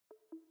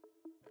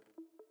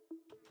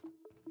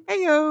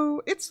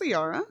Heyo, it's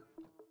Liara.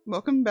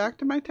 Welcome back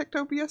to my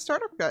TekTopia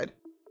startup guide.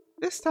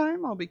 This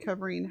time I'll be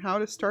covering how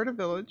to start a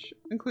village,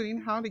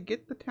 including how to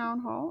get the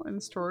town hall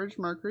and storage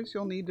markers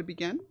you'll need to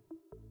begin,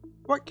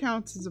 what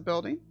counts as a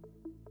building,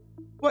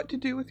 what to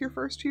do with your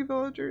first few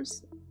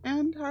villagers,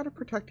 and how to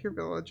protect your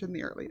village in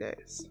the early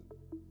days.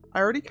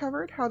 I already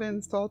covered how to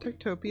install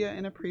TekTopia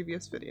in a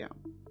previous video.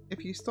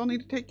 If you still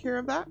need to take care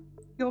of that,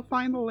 you'll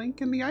find the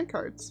link in the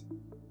iCards.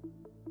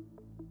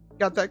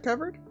 Got that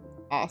covered?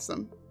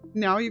 Awesome.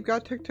 Now you've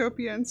got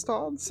TekTopia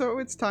installed, so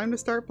it's time to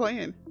start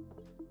playing.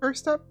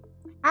 First up,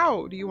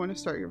 how do you want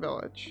to start your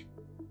village?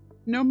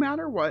 No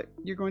matter what,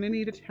 you're going to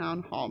need a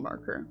town hall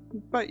marker,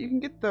 but you can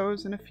get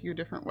those in a few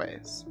different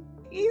ways.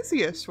 The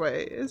easiest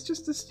way is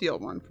just to steal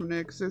one from an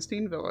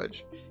existing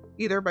village,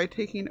 either by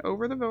taking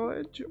over the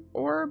village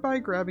or by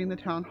grabbing the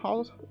town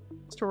hall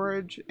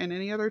storage and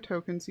any other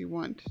tokens you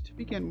want to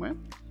begin with,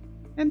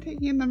 and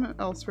taking them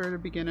elsewhere to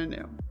begin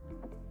anew.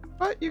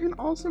 But you can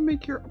also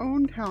make your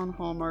own town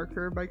hall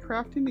marker by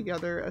crafting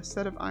together a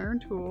set of iron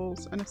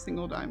tools and a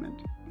single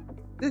diamond.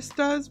 This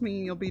does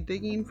mean you'll be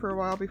digging for a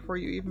while before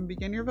you even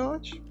begin your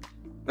village,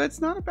 but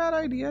it's not a bad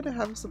idea to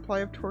have a supply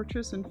of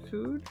torches and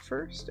food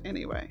first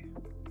anyway.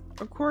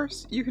 Of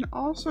course, you can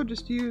also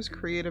just use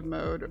creative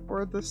mode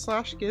or the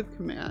 /give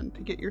command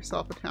to get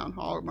yourself a town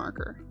hall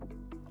marker.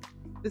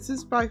 This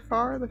is by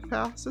far the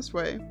fastest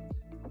way,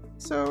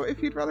 so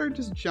if you'd rather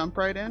just jump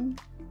right in,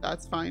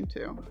 that's fine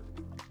too.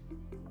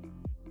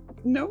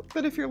 Note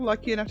that if you're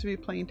lucky enough to be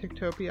playing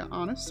TekTopia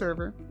on a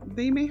server,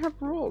 they may have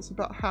rules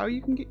about how you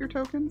can get your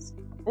tokens,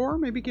 or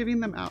maybe giving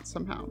them out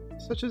somehow,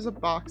 such as a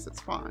box at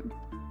spawn.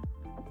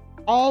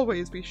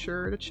 Always be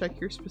sure to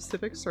check your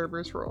specific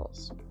server's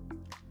rules.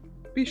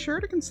 Be sure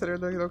to consider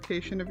the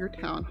location of your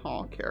town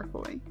hall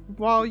carefully.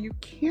 While you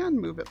can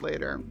move it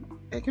later,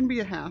 it can be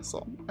a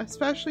hassle,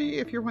 especially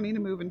if you're wanting to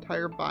move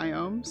entire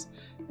biomes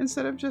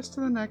instead of just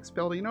to the next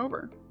building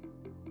over.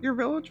 Your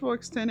village will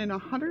extend in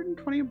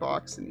 120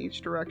 blocks in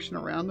each direction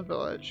around the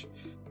village.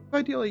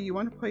 Ideally, you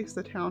want to place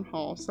the town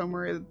hall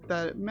somewhere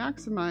that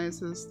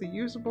maximizes the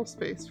usable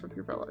space for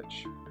your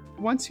village.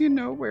 Once you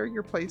know where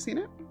you're placing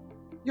it,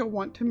 you'll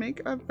want to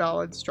make a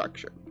valid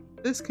structure.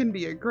 This can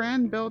be a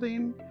grand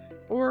building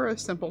or a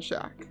simple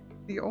shack.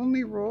 The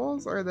only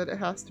rules are that it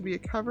has to be a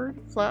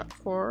covered, flat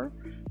floor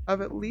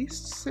of at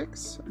least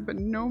 6, but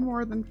no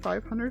more than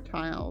 500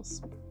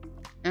 tiles,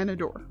 and a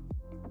door.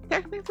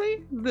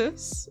 Technically,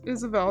 this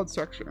is a valid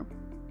structure.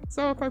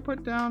 So if I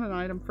put down an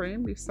item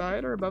frame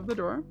beside or above the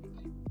door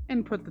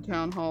and put the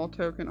town hall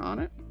token on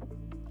it,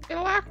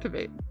 it'll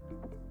activate.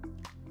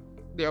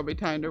 There'll be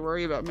time to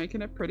worry about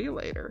making it pretty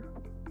later.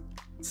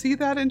 See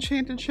that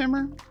enchanted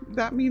shimmer?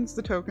 That means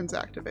the token's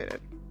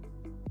activated.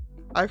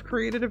 I've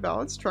created a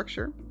valid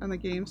structure, and the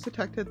game's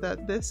detected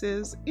that this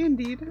is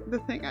indeed the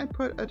thing I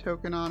put a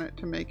token on it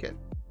to make it.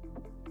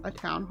 A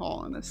town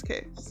hall in this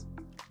case.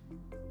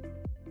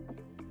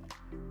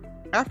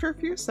 After a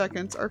few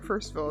seconds, our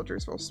first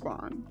villagers will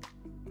spawn.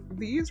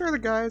 These are the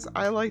guys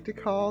I like to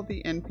call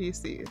the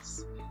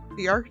NPCs,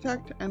 the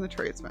architect and the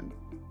tradesman.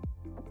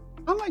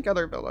 Unlike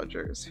other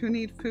villagers who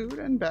need food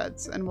and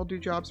beds and will do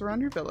jobs around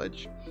your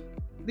village,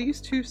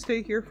 these two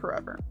stay here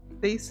forever.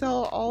 They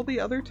sell all the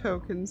other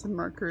tokens and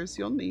markers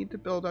you'll need to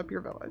build up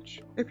your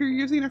village. If you're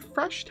using a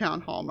fresh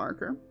town hall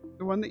marker,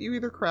 the one that you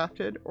either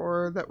crafted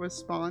or that was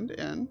spawned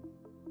in,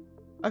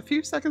 a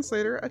few seconds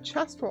later a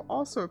chest will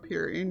also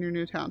appear in your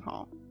new town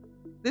hall.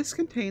 This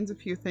contains a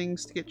few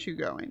things to get you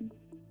going.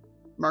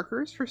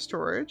 Markers for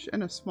storage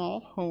in a small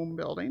home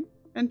building,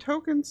 and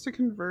tokens to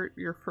convert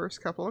your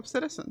first couple of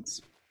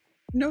citizens.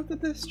 Note that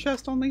this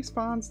chest only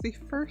spawns the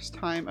first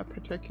time a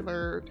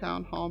particular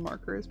town hall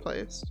marker is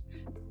placed.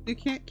 You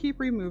can't keep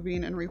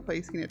removing and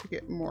replacing it to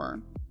get more.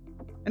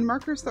 And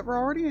markers that were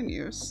already in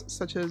use,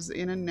 such as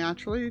in a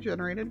naturally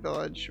generated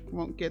village,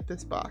 won't get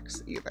this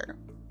box either.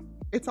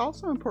 It's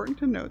also important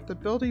to note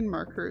that building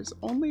markers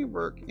only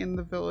work in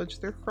the village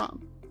they're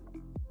from.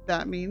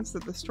 That means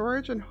that the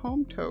storage and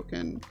home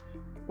token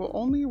will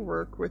only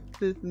work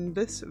within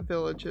this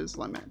village's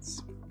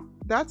limits.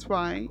 That's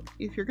why,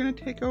 if you're going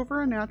to take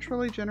over a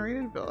naturally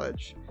generated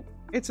village,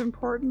 it's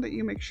important that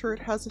you make sure it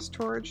has a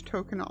storage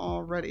token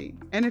already.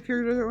 And if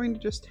you're going to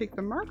just take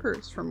the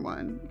markers from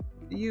one,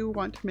 you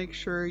want to make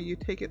sure you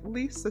take at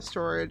least the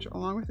storage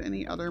along with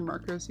any other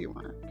markers you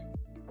want.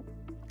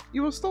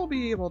 You will still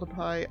be able to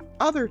buy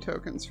other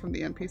tokens from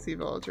the NPC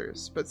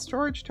villagers, but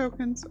storage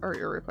tokens are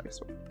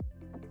irreplaceable.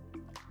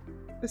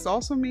 This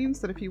also means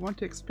that if you want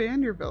to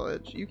expand your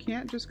village, you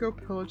can't just go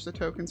pillage the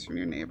tokens from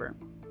your neighbor.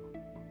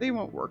 They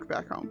won't work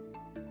back home.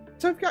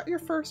 So I've got your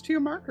first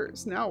two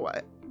markers, now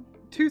what?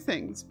 Two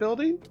things,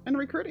 building and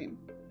recruiting.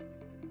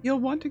 You'll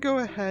want to go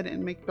ahead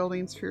and make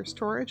buildings for your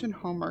storage and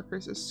home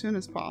markers as soon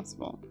as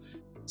possible,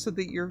 so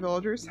that your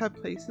villagers have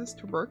places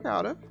to work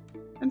out of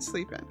and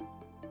sleep in.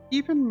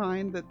 Keep in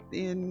mind that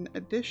in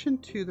addition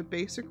to the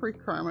basic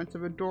requirements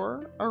of a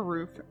door, a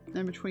roof,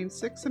 and between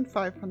 600 and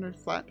 500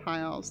 flat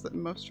tiles that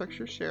most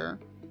structures share,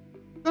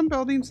 some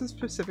buildings have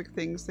specific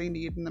things they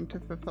need in them to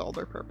fulfill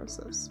their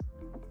purposes.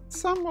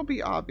 Some will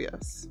be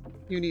obvious.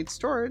 You need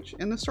storage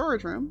in the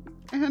storage room,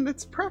 and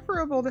it's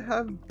preferable to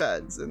have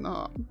beds in the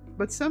home.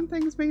 But some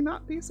things may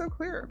not be so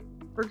clear.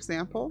 For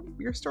example,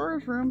 your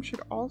storage room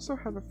should also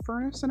have a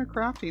furnace and a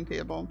crafting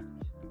table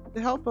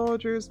to help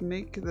villagers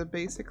make the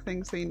basic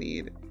things they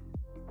need.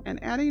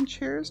 And adding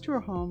chairs to a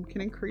home can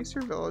increase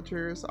your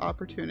villagers'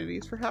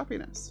 opportunities for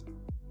happiness.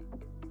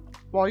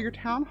 While your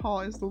town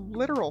hall is the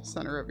literal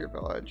center of your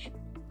village,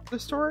 the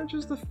storage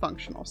is the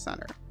functional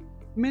center.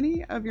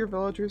 Many of your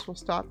villagers will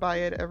stop by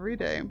it every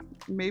day,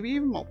 maybe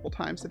even multiple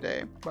times a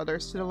day, whether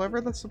it's to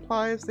deliver the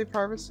supplies they've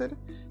harvested,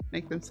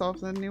 make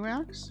themselves a new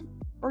axe,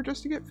 or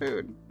just to get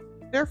food.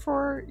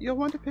 Therefore, you'll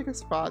want to pick a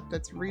spot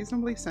that's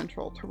reasonably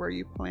central to where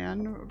you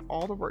plan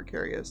all the work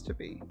areas to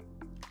be.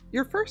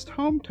 Your first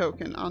home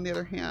token, on the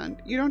other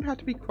hand, you don't have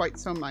to be quite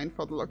so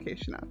mindful of the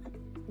location of.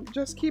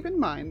 Just keep in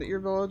mind that your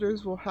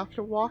villagers will have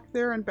to walk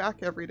there and back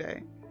every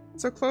day,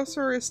 so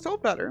closer is still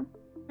better,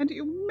 and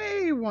you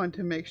may want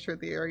to make sure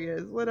the area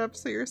is lit up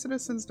so your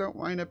citizens don't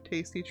wind up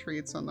tasty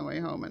treats on the way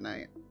home at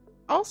night.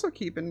 Also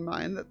keep in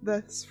mind that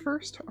this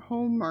first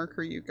home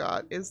marker you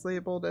got is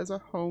labeled as a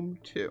home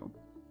 2.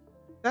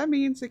 That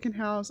means it can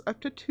house up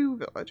to 2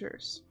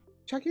 villagers.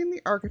 Checking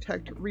the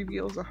architect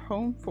reveals a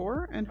home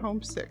 4 and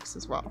home 6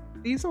 as well.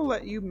 These will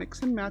let you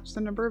mix and match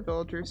the number of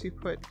villagers you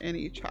put in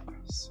each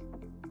house.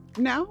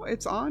 Now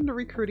it's on to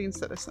recruiting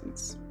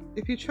citizens.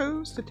 If you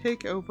chose to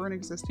take over an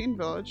existing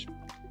village,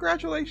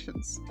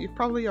 congratulations! You've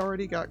probably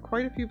already got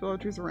quite a few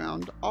villagers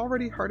around,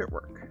 already hard at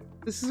work.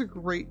 This is a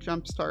great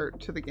jumpstart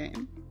to the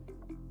game,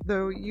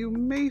 though you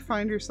may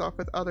find yourself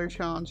with other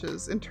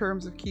challenges in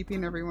terms of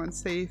keeping everyone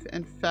safe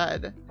and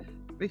fed,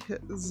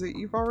 because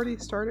you've already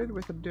started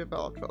with a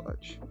developed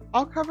village.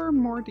 I'll cover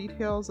more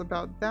details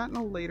about that in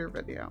a later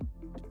video.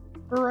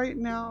 For right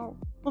now,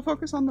 we'll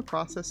focus on the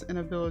process in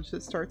a village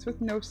that starts with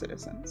no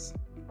citizens.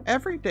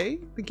 Every day,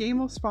 the game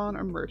will spawn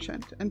a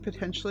merchant and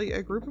potentially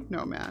a group of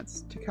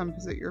nomads to come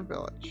visit your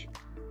village.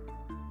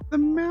 The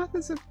math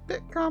is a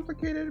bit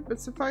complicated,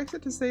 but suffice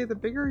it to say the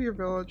bigger your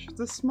village,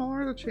 the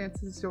smaller the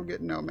chances you'll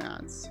get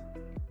nomads.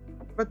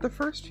 But the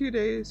first few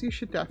days, you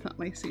should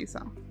definitely see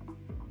some.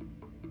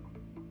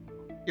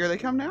 Here they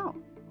come now.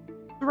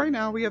 So right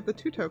now we have the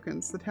 2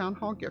 tokens the town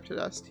hall gifted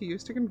us to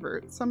use to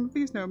convert some of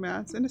these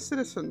nomads into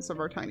citizens of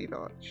our tiny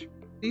village.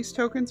 These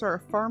tokens are a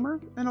farmer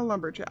and a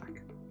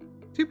lumberjack.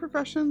 2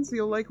 professions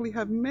you'll likely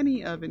have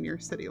many of in your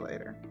city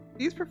later.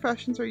 These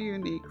professions are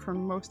unique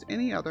from most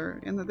any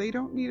other in that they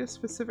don't need a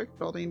specific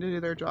building to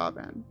do their job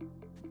in.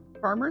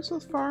 Farmers will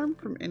farm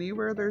from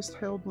anywhere there's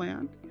tilled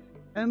land,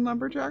 and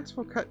lumberjacks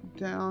will cut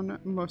down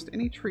most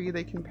any tree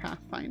they can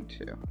pathfind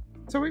to.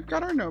 So we've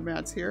got our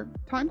nomads here.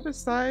 Time to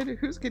decide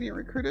who's getting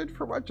recruited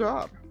for what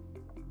job.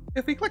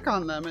 If we click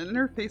on them, an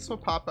interface will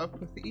pop up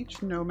with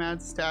each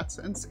nomad's stats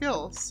and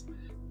skills.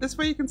 This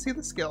way you can see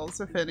the skills,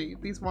 if any,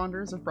 these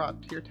wanderers have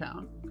brought to your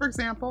town. For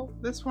example,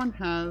 this one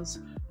has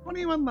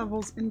 21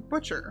 levels in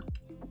Butcher,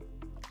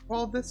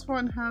 while this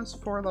one has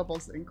 4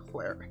 levels in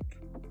Cleric.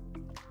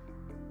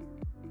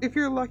 If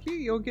you're lucky,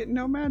 you'll get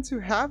nomads who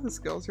have the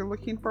skills you're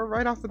looking for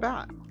right off the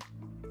bat.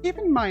 Keep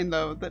in mind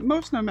though, that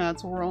most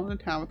nomads will roll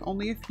into town with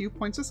only a few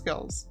points of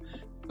skills,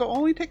 so it'll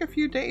only take a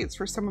few days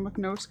for someone with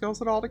no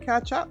skills at all to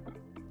catch up.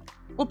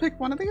 We'll pick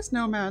one of these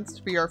nomads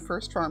to be our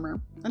first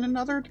farmer, and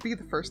another to be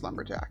the first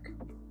lumberjack.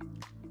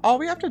 All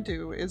we have to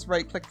do is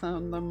right-click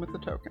on them with the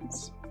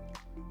tokens.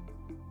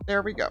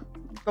 There we go.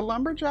 The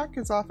lumberjack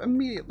is off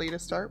immediately to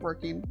start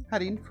working,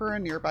 heading for a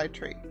nearby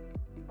tree.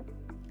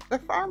 The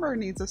farmer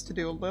needs us to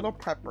do a little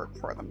prep work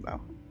for them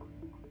though.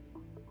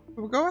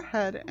 We'll go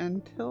ahead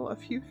and till a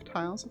few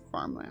tiles of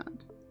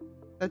farmland.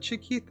 That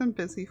should keep them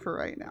busy for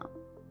right now.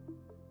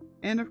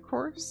 And of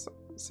course,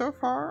 so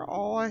far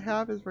all I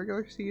have is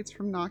regular seeds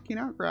from knocking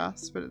out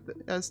grass, but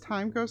as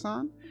time goes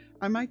on,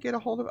 I might get a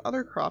hold of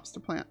other crops to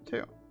plant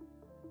too.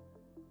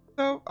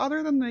 So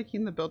other than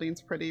making the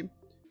buildings pretty,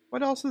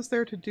 what else is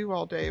there to do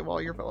all day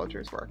while your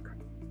villagers work?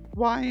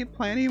 Why,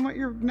 planning what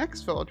your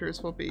next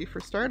villagers will be for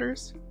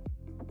starters.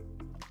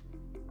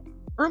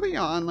 Early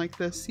on like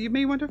this, you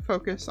may want to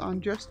focus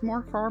on just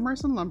more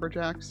farmers and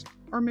lumberjacks,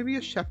 or maybe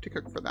a chef to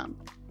cook for them.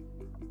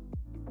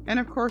 And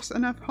of course,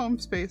 enough home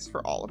space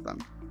for all of them.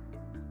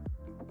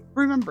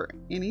 Remember,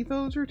 any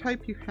villager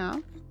type you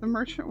have, the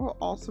merchant will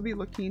also be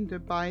looking to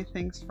buy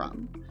things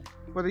from,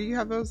 whether you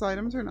have those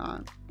items or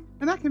not.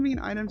 And that can mean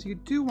items you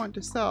do want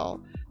to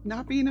sell,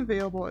 not being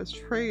available as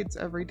trades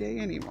every day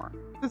anymore.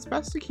 It's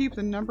best to keep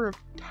the number of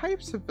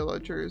types of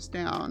villagers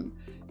down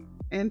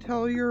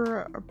until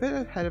you're a bit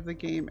ahead of the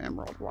game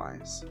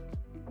emerald-wise.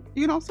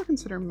 You can also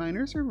consider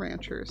miners or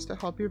ranchers to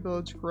help your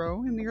village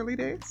grow in the early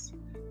days,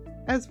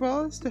 as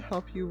well as to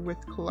help you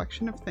with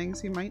collection of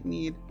things you might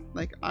need,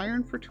 like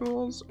iron for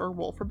tools or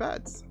wool for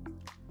beds.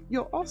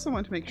 You'll also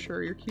want to make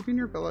sure you're keeping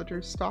your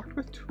villagers stocked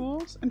with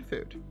tools and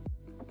food.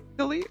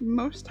 They'll eat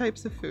most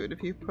types of food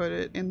if you put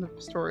it in the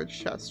storage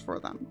chest for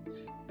them.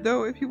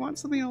 Though if you want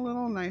something a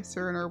little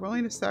nicer and are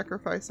willing to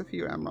sacrifice a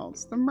few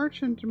emeralds, the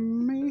merchant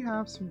may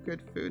have some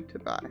good food to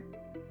buy.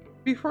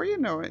 Before you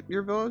know it,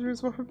 your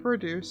villagers will have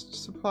produced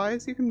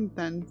supplies you can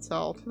then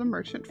sell to the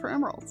merchant for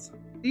emeralds.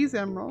 These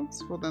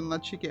emeralds will then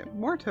let you get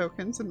more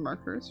tokens and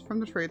markers from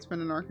the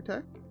tradesman and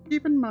architect.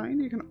 Keep in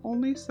mind you can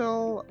only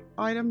sell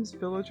items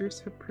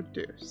villagers have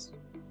produced.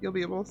 You'll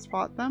be able to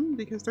spot them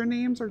because their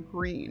names are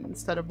green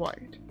instead of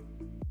white.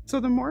 So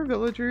the more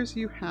villagers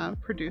you have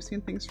producing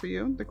things for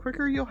you, the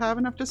quicker you'll have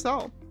enough to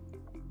sell.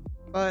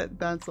 But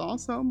that's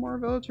also more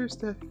villagers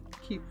to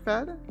keep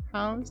fed,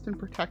 housed, and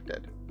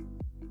protected.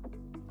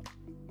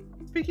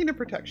 Speaking of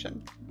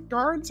protection,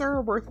 guards are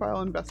a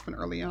worthwhile investment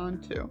early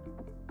on too.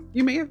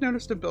 You may have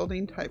noticed a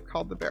building type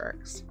called the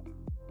barracks.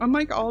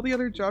 Unlike all the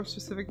other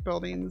job-specific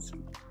buildings,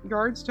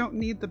 guards don't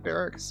need the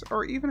barracks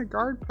or even a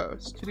guard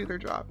post to do their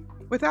job.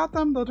 Without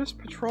them, they'll just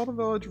patrol the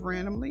village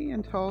randomly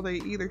until they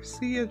either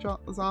see a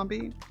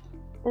zombie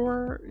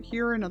or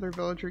hear another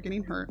villager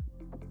getting hurt,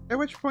 at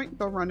which point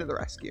they'll run to the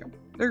rescue.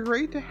 They're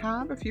great to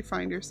have if you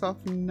find yourself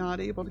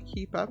not able to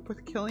keep up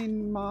with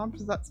killing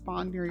mobs that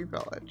spawn near your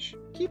village.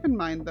 Keep in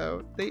mind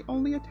though, they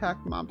only attack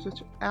mobs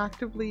which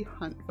actively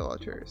hunt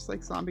villagers,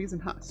 like zombies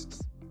and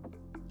husks.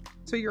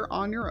 So you're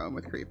on your own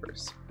with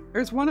creepers.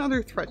 There's one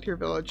other threat to your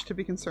village to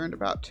be concerned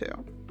about too.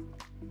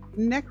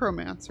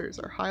 Necromancers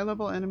are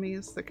high-level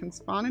enemies that can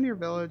spawn in your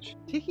village,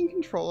 taking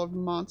control of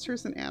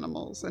monsters and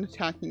animals and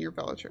attacking your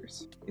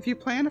villagers. If you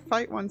plan to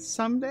fight one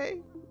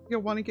someday,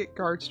 you'll want to get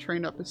guards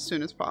trained up as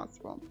soon as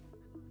possible.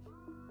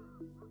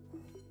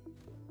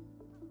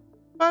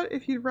 But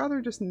if you'd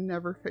rather just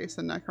never face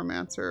a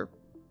necromancer,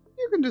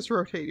 you can just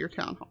rotate your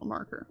town hall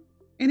marker.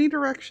 Any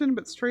direction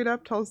but straight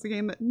up tells the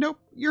game that nope,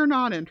 you're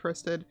not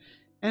interested,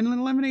 and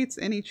eliminates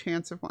any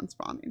chance of one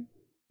spawning.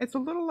 It's a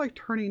little like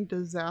turning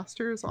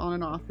disasters on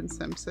and off in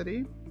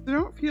SimCity, so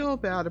don't feel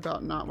bad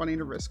about not wanting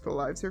to risk the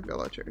lives of your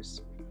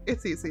villagers.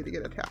 It's easy to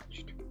get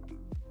attached.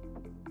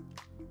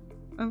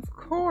 Of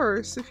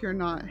course, if you're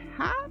not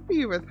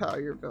happy with how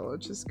your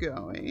village is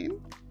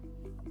going.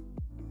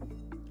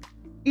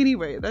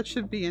 Anyway, that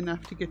should be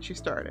enough to get you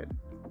started.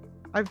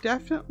 I've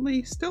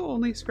definitely still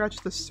only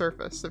scratched the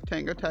surface of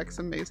Tango Tek's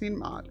amazing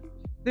mod.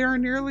 There are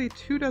nearly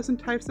 24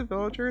 types of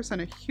villagers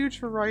and a huge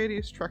variety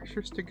of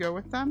structures to go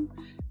with them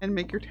and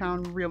make your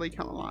town really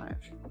come alive.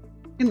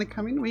 In the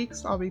coming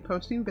weeks, I'll be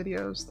posting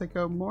videos that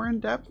go more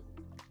in depth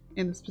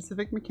in the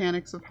specific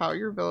mechanics of how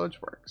your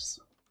village works.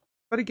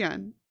 But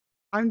again,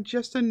 I'm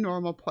just a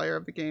normal player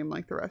of the game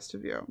like the rest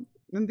of you,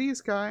 and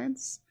these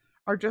guides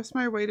are just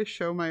my way to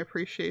show my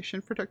appreciation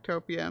for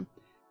TekTopia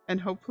and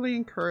hopefully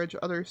encourage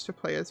others to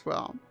play as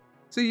well.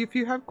 So if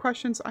you have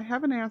questions I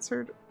haven't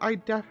answered, I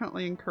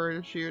definitely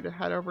encourage you to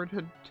head over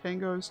to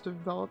Tango's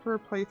developer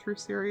playthrough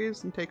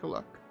series and take a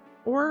look.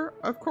 Or,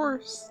 of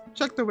course,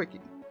 check the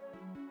wiki.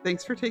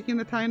 Thanks for taking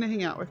the time to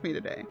hang out with me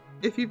today.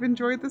 If you've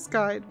enjoyed this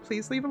guide,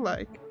 please leave a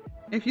like.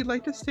 If you'd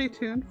like to stay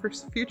tuned for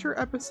future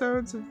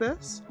episodes of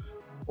this,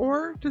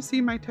 or to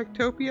see my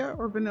TekTopia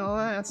or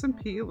Vanilla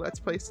SMP Let's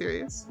Play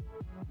series,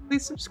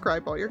 please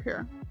subscribe while you're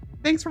here.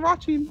 Thanks for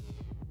watching!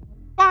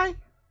 Bye!